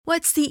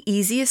What's the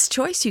easiest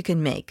choice you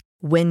can make?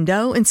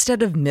 Window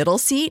instead of middle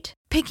seat?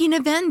 Picking a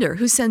vendor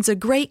who sends a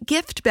great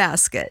gift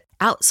basket?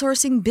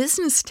 Outsourcing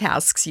business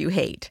tasks you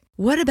hate?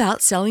 What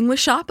about selling with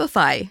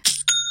Shopify?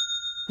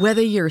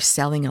 Whether you're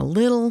selling a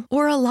little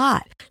or a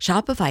lot,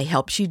 Shopify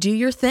helps you do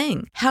your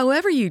thing,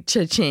 however you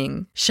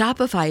cha-ching.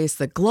 Shopify is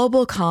the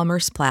global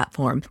commerce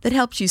platform that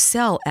helps you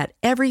sell at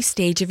every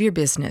stage of your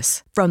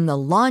business. From the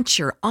launch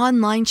your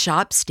online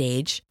shop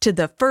stage to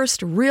the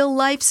first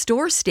real-life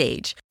store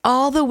stage,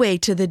 all the way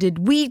to the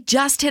did we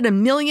just hit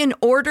 1 million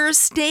orders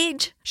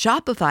stage.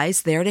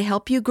 Shopify's there to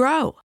help you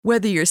grow.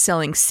 Whether you're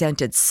selling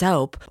scented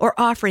soap or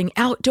offering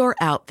outdoor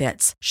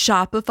outfits,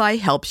 Shopify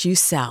helps you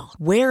sell.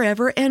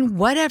 Wherever and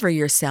whatever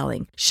you're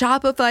selling,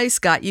 Shopify's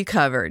got you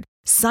covered.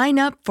 Sign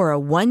up for a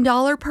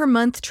 $1 per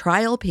month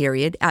trial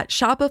period at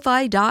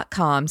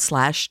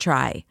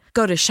shopify.com/try.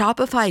 Go to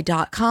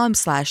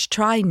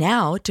shopify.com/try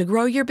now to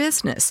grow your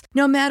business,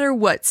 no matter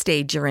what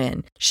stage you're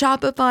in.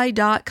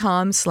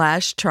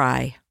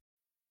 Shopify.com/try.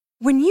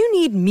 When you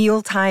need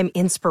mealtime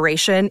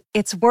inspiration,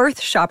 it's worth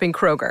shopping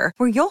Kroger,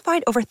 where you'll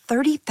find over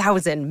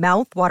 30,000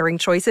 mouth-watering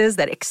choices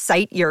that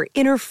excite your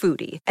inner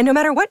foodie. And no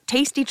matter what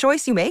tasty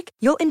choice you make,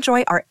 you'll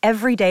enjoy our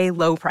everyday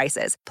low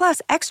prices,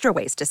 plus extra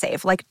ways to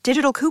save, like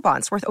digital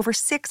coupons worth over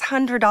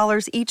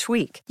 $600 each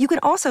week. You can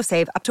also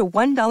save up to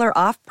 $1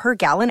 off per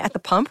gallon at the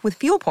pump with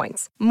fuel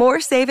points.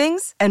 More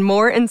savings and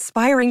more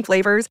inspiring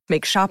flavors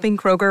make shopping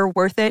Kroger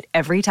worth it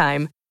every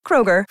time.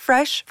 Kroger,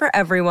 fresh for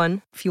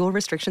everyone. Fuel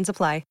restrictions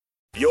apply.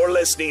 You're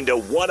listening to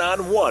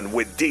One-on-One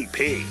with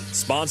DP,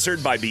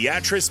 sponsored by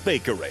Beatrice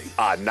Bakery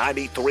on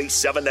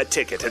 93.7 The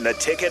Ticket and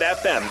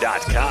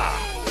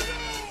theticketfm.com.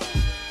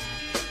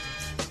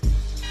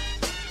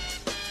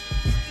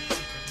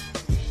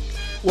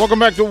 Welcome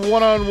back to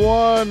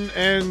One-on-One.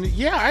 And,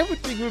 yeah, I would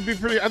think it would be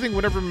pretty – I think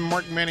whenever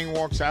Mark Manning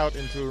walks out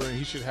into the ring,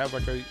 he should have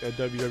like a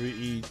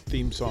WWE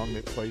theme song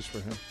that plays for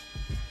him.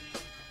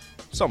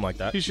 Something like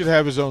that. He should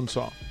have his own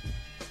song.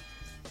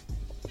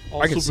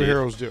 All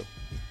superheroes do.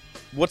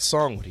 What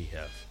song would he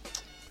have?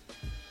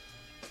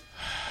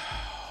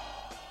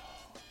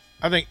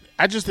 I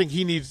just think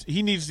he needs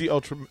the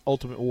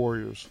Ultimate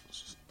Warriors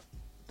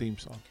theme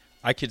song.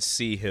 I could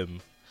see him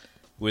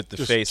with the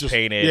Just face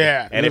painted,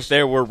 yeah, and if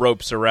there were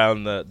ropes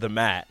around the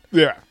mat.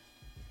 Yeah.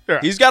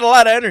 He's got a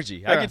lot of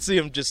energy. Yeah. I could see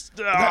him just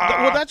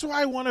well, that's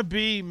why I want to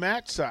be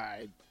Matt's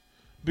side,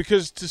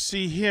 because to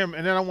see him,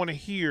 and then I want to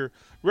hear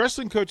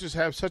wrestling coaches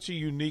have such a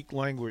unique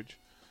language,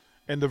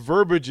 and the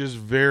verbiage is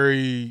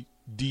very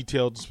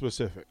detailed and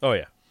specific. Oh,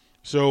 yeah.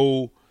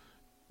 So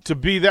to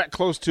be that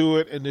close to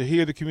it and to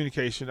hear the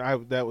communication,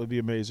 that would be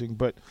amazing.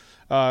 But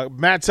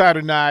Matt's side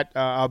or not,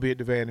 I'll be at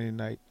the Vanity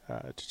tonight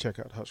to check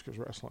out Huskers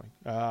wrestling.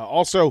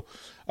 Also,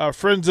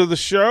 friends of the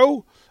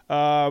show,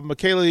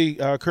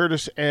 McKaylee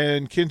Curtis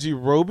and Kinsey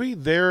Roby,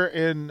 they're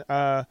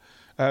at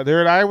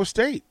Iowa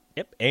State.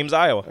 Yep, Ames,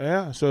 Iowa.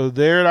 Yeah, so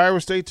they're at Iowa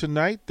State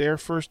tonight, their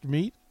first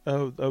meet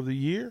of the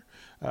year.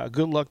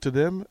 Good luck to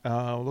them.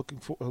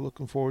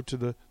 Looking forward to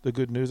the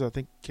good news. I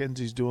think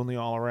Kenzie's doing the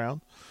all around.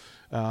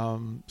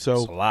 That's a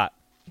lot.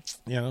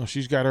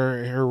 She's got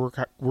her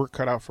work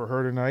cut out for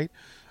her tonight.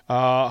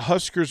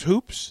 Huskers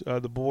hoops.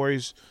 The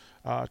boys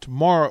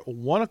tomorrow at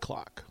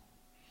 1:00,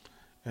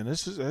 and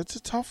it's a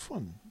tough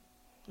one.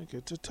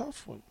 It's a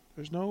tough one.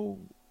 There's no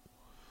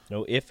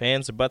ifs,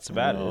 ands, or buts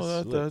about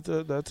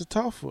it. That's a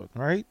tough one,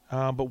 right?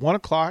 But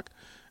 1:00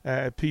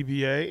 at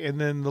PBA, and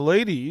then the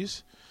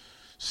ladies.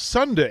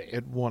 Sunday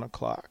at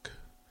 1:00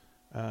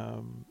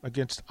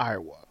 against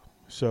Iowa.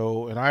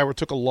 So, and Iowa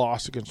took a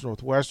loss against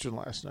Northwestern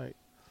last night.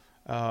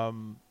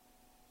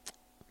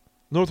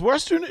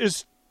 Northwestern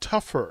is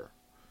tougher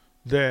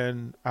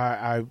than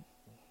I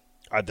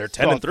they're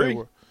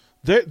 10-3.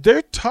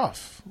 They're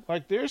tough.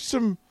 Like there's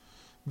some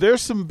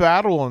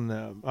battle in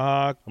them.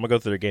 I'm gonna go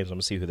through their games. I'm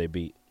gonna see who they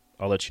beat.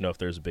 I'll let you know if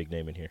there's a big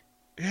name in here.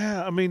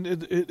 Yeah, I mean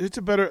it's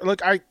a better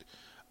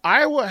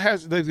Iowa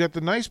they've got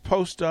the nice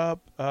post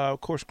up.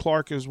 Of course,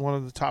 Clark is one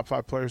of the top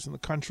 5 players in the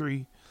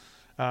country.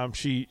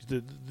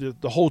 The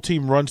whole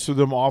team runs through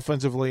them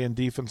offensively and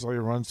defensively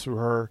runs through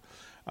her.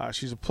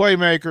 She's a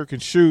playmaker, can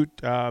shoot.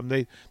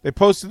 They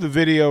posted the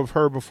video of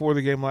her before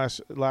the game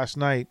last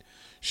night,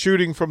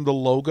 shooting from the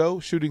logo,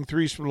 shooting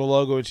threes from the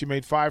logo, and she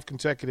made 5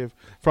 consecutive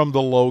from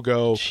the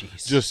logo.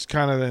 Jeez. Just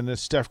kind of in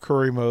this Steph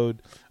Curry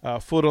mode,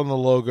 foot on the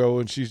logo,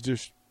 and she's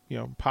just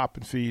pop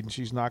and feed, and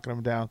she's knocking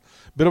them down.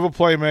 Bit of a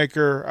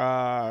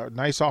playmaker,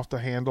 nice off the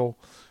handle.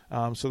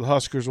 So the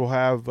Huskers will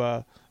have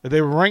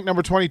they were ranked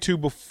number 22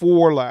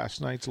 before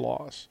last night's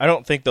loss. I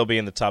don't think they'll be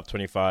in the top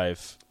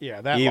 25.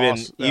 Yeah, that even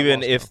loss,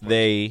 even if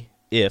they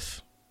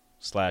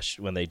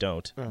when they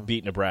don't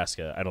beat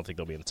Nebraska, I don't think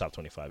they'll be in the top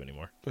 25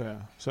 anymore. Yeah.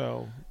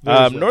 So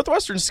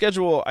Northwestern's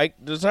schedule,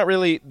 there's not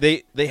really.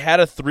 They had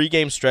a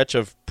 3-game stretch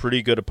of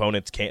pretty good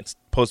opponents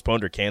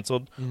postponed or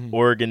canceled. Mm-hmm.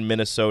 Oregon,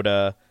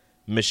 Minnesota,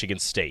 Michigan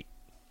State.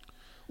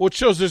 Well, it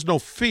shows there's no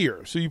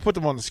fear, so you put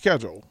them on the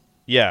schedule.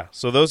 Yeah,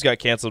 so those got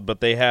canceled,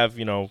 but they have,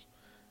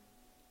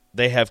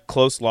 they have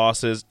close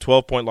losses,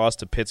 12-point loss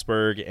to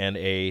Pittsburgh and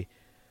a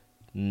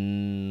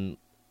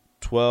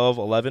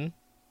 12-11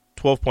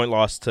 12-point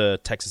loss to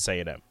Texas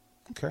A&M.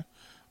 Okay.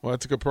 Well,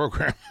 that's a good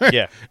program.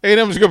 Yeah.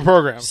 A&M's a good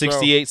program.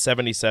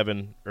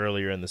 68-77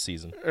 earlier in the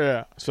season.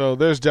 Yeah, so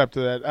there's depth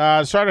to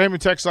that. Starter Heyman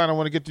text line, I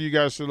want to get to you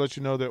guys to let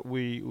you know that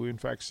we in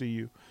fact see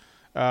you.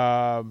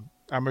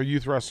 I'm a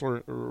youth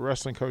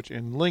wrestling coach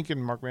in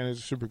Lincoln. Mark Manning is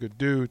a super good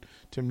dude.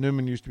 Tim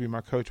Newman used to be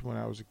my coach when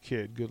I was a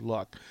kid. Good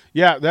luck.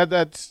 Yeah,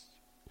 that's –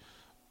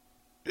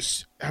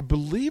 I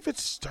believe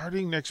it's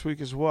starting next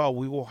week as well.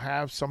 We will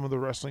have some of the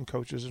wrestling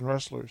coaches and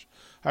wrestlers,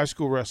 high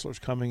school wrestlers,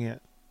 coming in.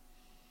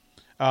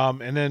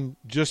 And then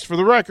just for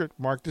the record,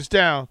 mark this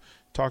down,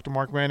 talk to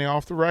Mark Manning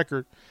off the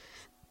record.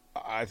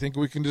 I think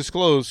we can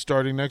disclose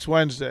starting next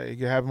Wednesday.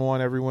 You have him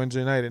on every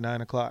Wednesday night at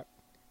 9 o'clock.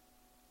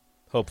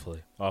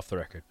 Hopefully, off the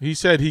record. He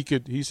said he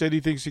could. He said he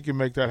thinks he can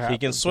make that happen. He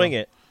can swing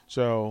it.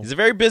 So he's a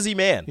very busy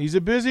man. He's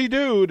a busy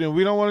dude, and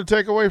we don't want to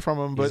take away from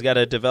him. But he's got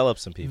to develop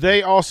some people.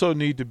 They also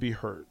need to be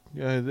heard.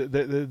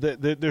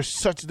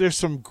 There's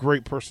some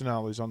great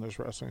personalities on this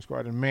wrestling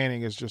squad, and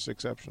Manning is just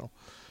exceptional.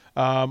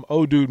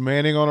 Dude,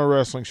 Manning on a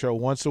wrestling show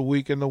once a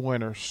week in the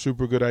winter.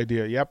 Super good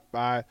idea. Yep.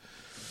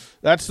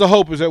 That's the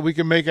hope, is that we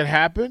can make it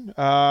happen.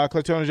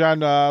 Clayton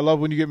John, I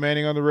love when you get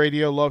Manning on the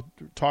radio. Love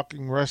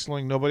talking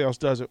wrestling. Nobody else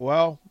does it.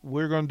 Well,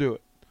 we're going to do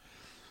it.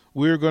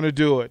 We're going to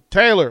do it.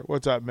 Taylor,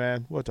 what's up,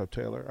 man? What's up,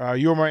 Taylor?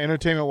 You are my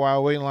entertainment while I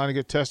wait in line to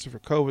get tested for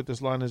COVID.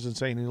 This line is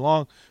insanely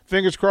long.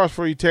 Fingers crossed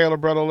for you, Taylor,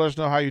 brother. Let us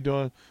know how you're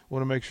doing.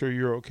 Want to make sure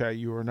you're okay.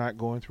 You are not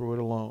going through it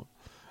alone.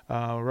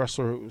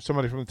 Wrestler,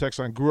 somebody from the text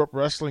line, grew up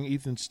wrestling,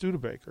 Ethan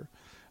Studebaker.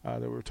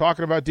 That we were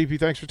talking about. DP,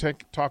 thanks for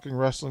talking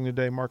wrestling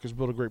today. Mark has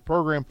built a great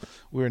program.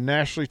 We're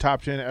nationally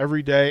top 10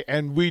 every day,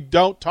 and we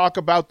don't talk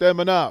about them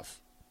enough.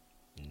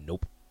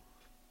 Nope.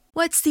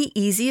 What's the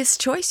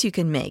easiest choice you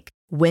can make?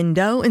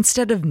 Window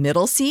instead of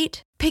middle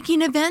seat?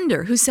 Picking a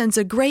vendor who sends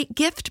a great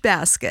gift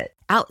basket?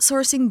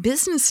 Outsourcing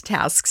business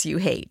tasks you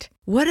hate?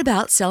 What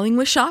about selling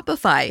with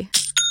Shopify?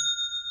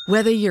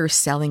 Whether you're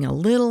selling a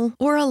little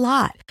or a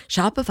lot,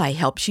 Shopify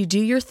helps you do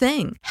your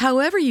thing,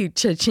 however you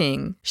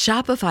cha-ching.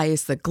 Shopify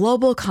is the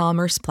global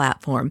commerce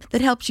platform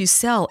that helps you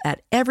sell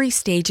at every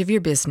stage of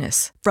your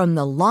business. From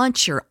the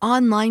launch your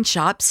online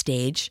shop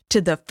stage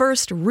to the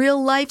first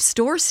real-life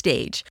store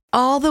stage,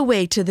 all the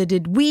way to the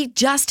did we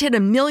just hit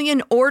 1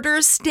 million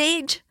orders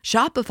stage.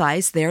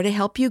 Shopify's there to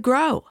help you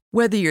grow.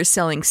 Whether you're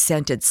selling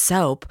scented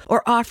soap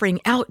or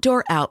offering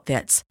outdoor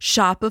outfits,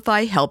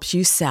 Shopify helps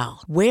you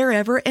sell.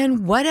 Wherever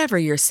and whatever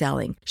you're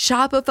selling,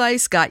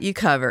 Shopify's got you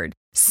covered.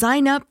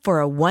 Sign up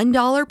for a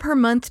 $1 per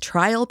month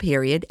trial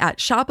period at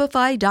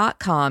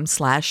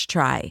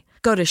shopify.com/try.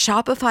 Go to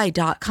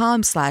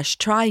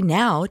shopify.com/try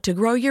now to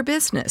grow your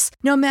business,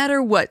 no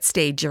matter what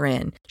stage you're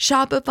in.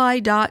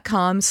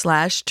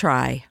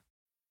 Shopify.com/try.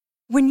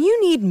 When you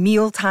need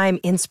mealtime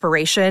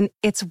inspiration,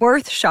 it's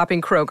worth shopping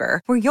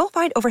Kroger, where you'll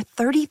find over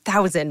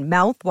 30,000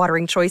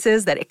 mouth-watering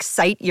choices that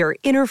excite your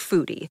inner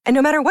foodie. And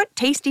no matter what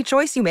tasty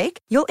choice you make,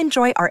 you'll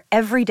enjoy our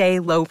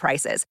everyday low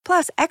prices,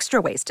 plus extra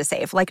ways to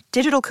save, like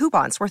digital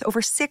coupons worth over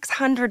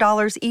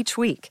 $600 each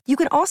week. You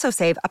can also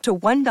save up to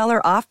 $1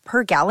 off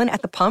per gallon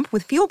at the pump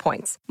with fuel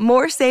points.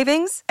 More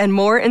savings and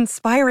more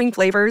inspiring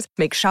flavors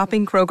make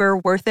shopping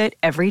Kroger worth it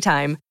every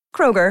time.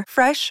 Kroger,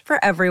 fresh for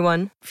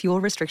everyone.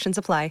 Fuel restrictions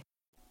apply.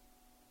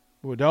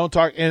 We don't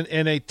talk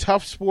in a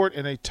tough sport,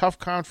 in a tough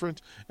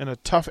conference, in a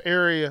tough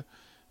area.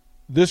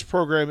 This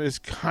program is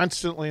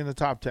constantly in the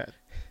top 10.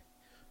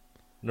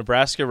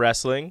 Nebraska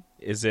wrestling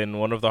is in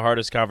one of the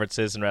hardest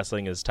conferences in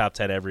wrestling, is top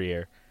 10 every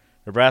year.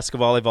 Nebraska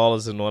volleyball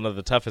is in one of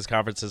the toughest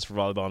conferences for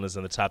volleyball and is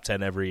in the top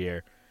 10 every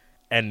year.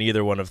 And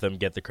neither one of them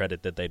get the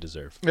credit that they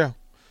deserve. Yeah.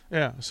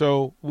 Yeah,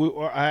 so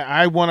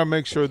I want to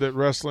make sure that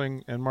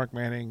wrestling and Mark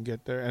Manning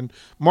get there. And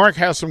Mark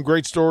has some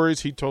great stories.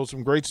 He told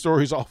some great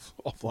stories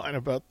offline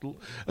about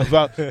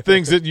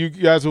things that you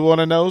guys will want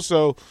to know.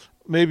 So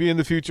maybe in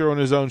the future on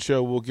his own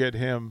show we'll get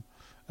him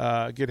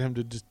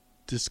to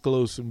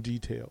disclose some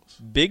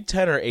details. Big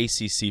Ten or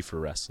ACC for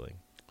wrestling?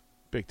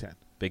 Big Ten.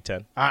 Big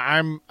Ten.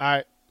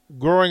 I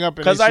growing up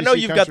in because I know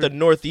you've country, got the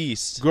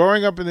Northeast.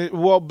 Growing up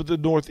but the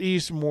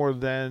Northeast more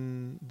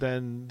than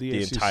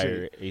the ACC.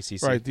 Entire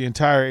ACC, right? The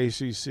entire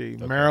ACC.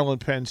 Okay.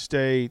 Maryland, Penn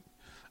State,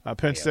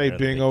 Penn State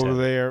being over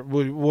there.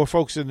 We're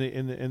folks in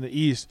the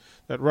East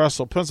that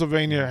wrestle.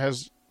 Pennsylvania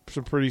has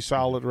some pretty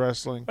solid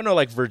wrestling. I know,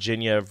 like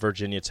Virginia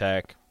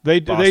Tech. They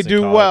do College,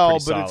 well,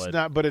 but solid.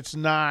 it's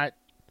not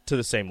to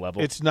the same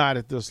level. It's not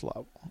at this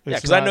level.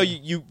 Because I know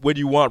you when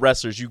you want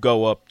wrestlers, you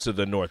go up to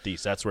the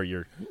Northeast. That's where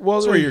you're.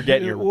 That's where you're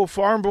getting your. Well,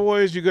 farm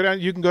boys, you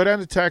can go down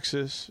to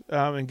Texas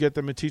and get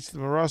them and teach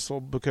them to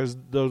wrestle but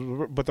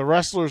the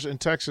wrestlers in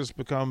Texas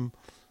become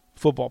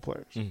football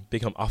players,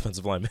 become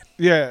offensive linemen.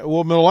 Yeah,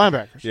 well, middle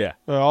linebackers. Yeah,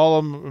 all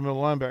of them are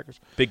middle linebackers.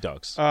 Big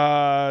dogs.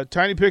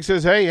 Tiny Pig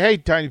says, "Hey,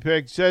 Tiny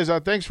Pig says,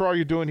 thanks for all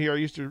you're doing here. I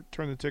used to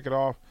turn the ticket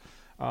off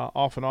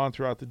and on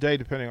throughout the day,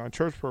 depending on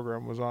church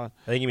program was on."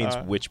 I think he means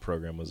which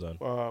program was on.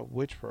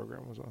 Which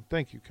program was on?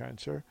 Thank you, kind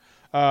sir.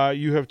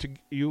 You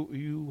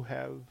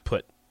have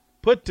put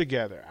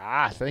together.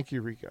 Thank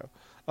you, Rico.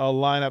 a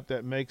lineup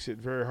that makes it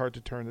very hard to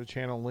turn the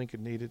channel.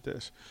 Lincoln needed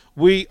this.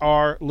 We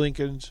are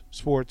Lincoln's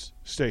sports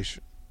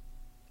station.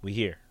 We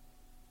here,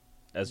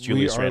 as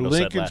Julius Randle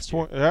said last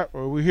year.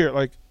 We here,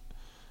 like,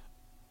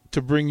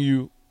 to bring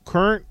you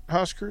current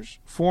Huskers,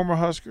 former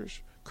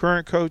Huskers,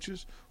 current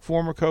coaches,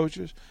 former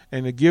coaches,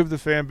 and to give the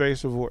fan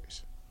base a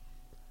voice.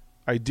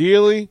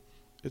 Ideally,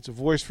 it's a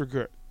voice for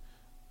good.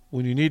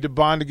 When you need to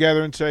bond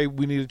together and say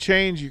we need a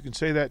change, you can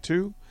say that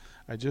too.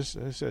 I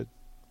said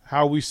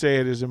how we say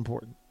it is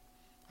important.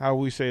 How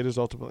we say it is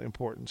ultimately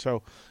important.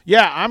 So,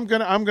 yeah, I'm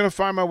gonna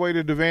find my way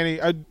to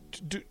Devaney.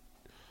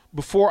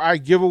 Before I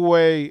give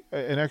away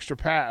an extra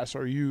pass,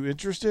 are you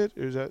interested?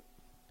 Is that?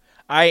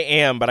 I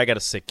am, but I got a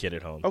sick kid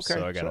at home. Okay,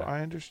 so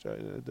I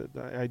understand.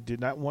 I did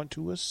not want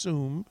to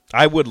assume.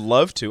 I would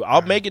love to.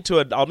 I'll make it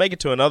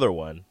to another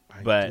one,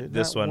 but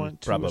this one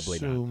probably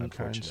not.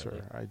 Unfortunately,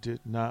 sir. I did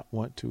not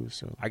want to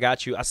assume. I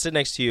got you. I'll sit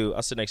next to you.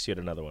 I'll sit next to you at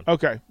another one.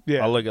 Okay.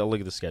 Yeah. I'll look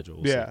at the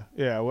schedule. We'll see.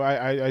 Yeah. Well,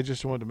 I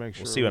just wanted to make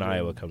sure. We'll see when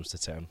Iowa comes to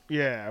town.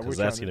 Yeah, because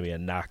that's going to be a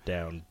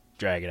knockdown,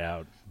 drag it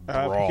out.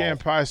 Pecan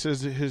Pie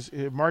says that his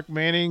Mark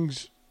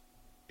Manning's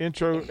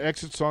intro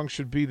exit song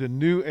should be the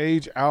New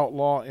Age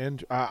Outlaw,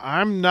 and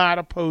I'm not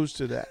opposed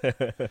to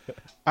that.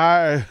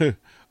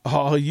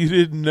 You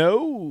didn't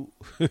know.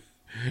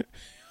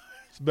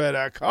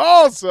 Better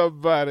call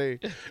somebody.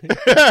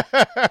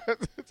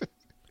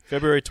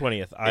 February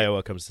 20th,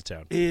 Iowa comes to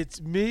town. It's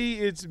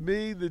me,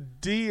 the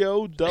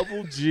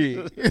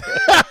D-O-double-G.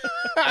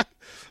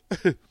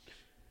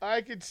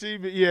 I could see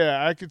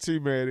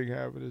Manning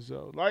having his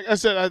own. Like I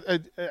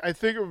said, I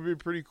think it would be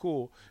pretty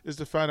cool is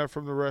to find out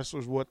from the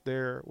wrestlers what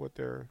their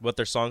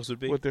songs would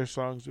be. What their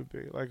songs would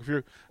be. Like if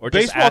you're or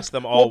just ask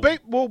them all.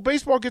 Well,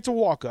 baseball gets a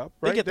walk up,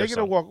 right? They get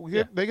a walk.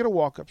 They get a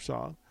walk up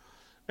song,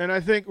 and I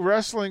think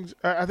wrestlers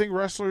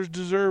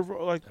deserve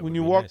when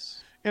you walk,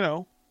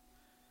 nice.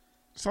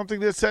 Something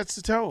that sets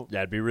the tone.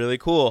 That'd be really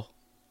cool.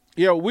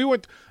 Yeah, we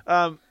went.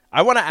 I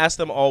want to ask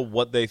them all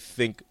what they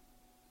think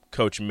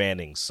Coach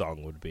Manning's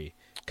song would be.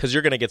 Because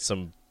you're going to get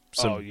some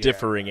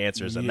differing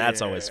answers, and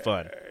that's always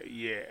fun.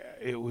 Yeah,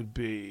 it would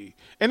be.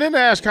 And then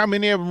ask how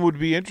many of them would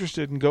be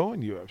interested in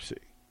going UFC.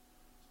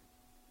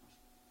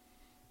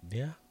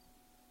 Yeah.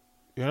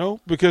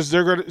 Because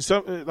they're going to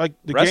the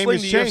Wrestling, game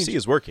has the changed. UFC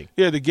is working.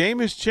 Yeah, the game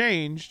has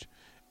changed,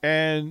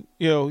 and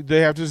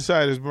they have to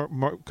decide. As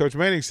Coach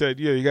Manning said,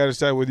 you got to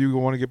decide whether you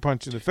want to get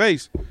punched in the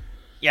face.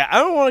 Yeah, I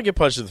don't want to get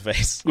punched in the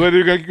face. Whether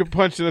you're going to get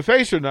punched in the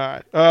face or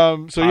not.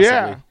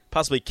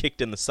 Possibly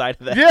kicked in the side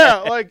of the head. Yeah,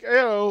 like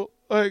there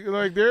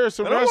are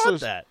some I don't wrestlers.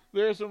 want that.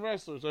 There are some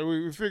wrestlers. Like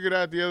we figured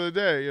out the other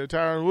day.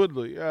 Tyron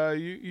Woodley.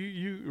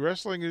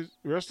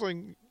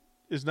 Wrestling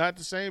is not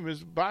the same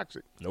as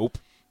boxing. Nope.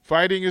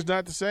 Fighting is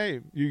not the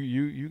same.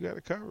 You got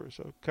to cover.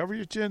 So cover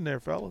your chin there,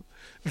 fella.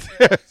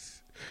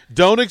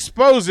 Don't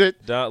expose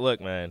it. Look,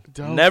 man.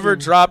 Never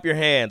drop your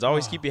hands.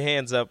 Always keep your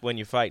hands up when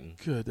you're fighting.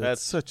 Good.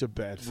 That's such a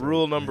bad thing.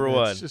 Rule number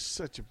one. It's just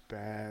such a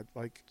bad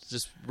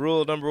Just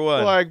rule number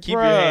one. Keep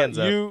your hands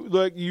up.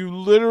 You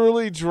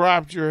literally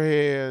dropped your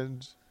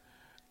hands.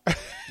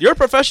 You're a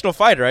professional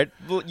fighter, right?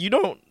 Well, you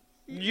don't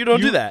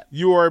do that.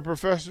 You are a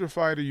professional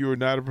fighter. You are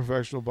not a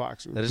professional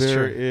boxer. That is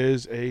There true.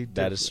 is a difference.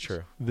 That is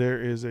true.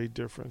 There is a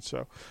difference.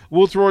 So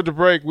we'll throw it to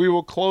break. We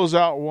will close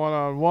out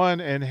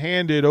one-on-one and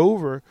hand it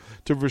over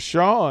to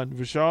Vashon.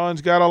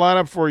 Vashon's got a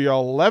lineup for you.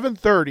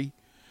 11:30,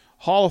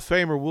 Hall of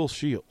Famer Will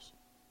Shields.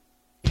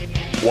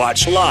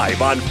 Watch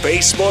live on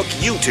Facebook,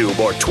 YouTube,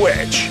 or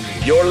Twitch.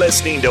 You're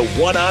listening to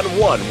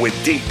One-on-One with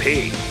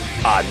DP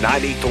on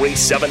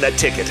 93.7 The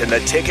Ticket and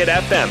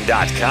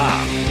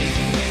theticketfm.com.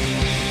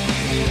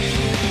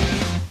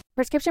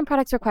 Prescription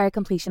products require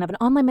completion of an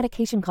online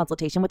medication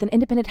consultation with an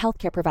independent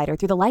healthcare provider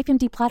through the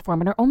LifeMD platform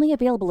and are only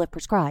available if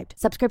prescribed.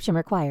 Subscription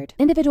required.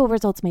 Individual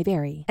results may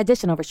vary.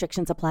 Additional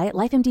restrictions apply at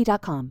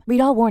lifemd.com.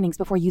 Read all warnings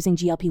before using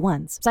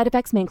GLP-1s. Side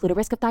effects may include a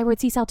risk of thyroid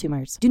C-cell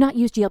tumors. Do not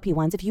use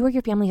GLP-1s if you or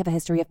your family have a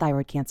history of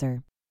thyroid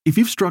cancer. If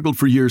you've struggled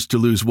for years to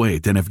lose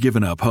weight and have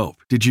given up hope,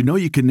 did you know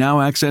you can now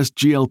access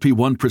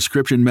GLP-1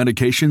 prescription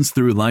medications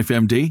through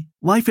LifeMD?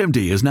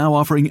 LifeMD is now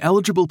offering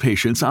eligible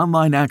patients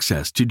online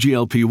access to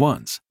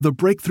GLP-1s, the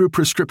breakthrough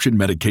prescription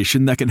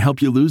medication that can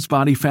help you lose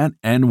body fat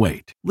and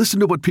weight. Listen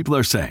to what people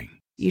are saying.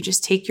 You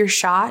just take your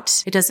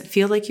shot. It doesn't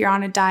feel like you're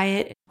on a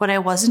diet. What I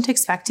wasn't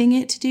expecting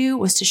it to do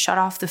was to shut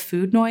off the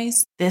food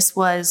noise. This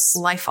was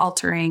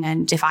life-altering,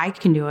 and if I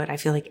can do it, I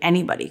feel like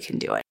anybody can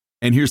do it.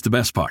 And here's the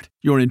best part.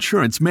 Your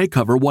insurance may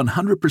cover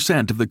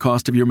 100% of the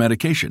cost of your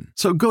medication.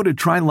 So go to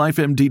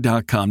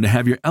TryLifeMD.com to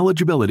have your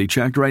eligibility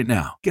checked right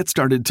now. Get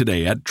started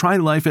today at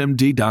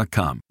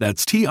TryLifeMD.com.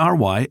 That's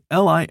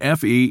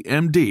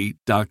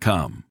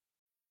TryLifeMD.com.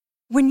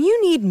 When you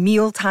need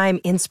mealtime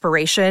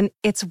inspiration,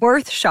 it's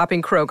worth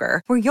shopping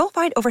Kroger, where you'll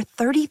find over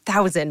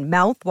 30,000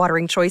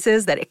 mouth-watering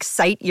choices that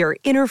excite your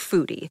inner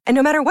foodie. And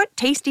no matter what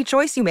tasty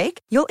choice you make,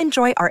 you'll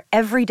enjoy our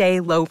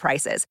everyday low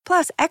prices,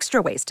 plus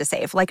extra ways to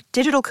save, like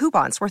digital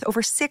coupons worth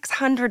over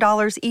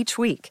 $600 each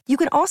week. You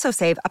can also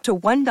save up to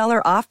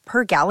 $1 off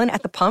per gallon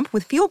at the pump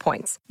with fuel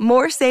points.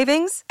 More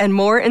savings and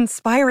more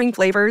inspiring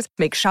flavors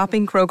make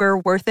shopping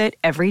Kroger worth it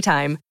every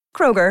time.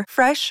 Kroger,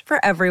 fresh for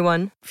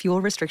everyone.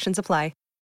 Fuel restrictions apply.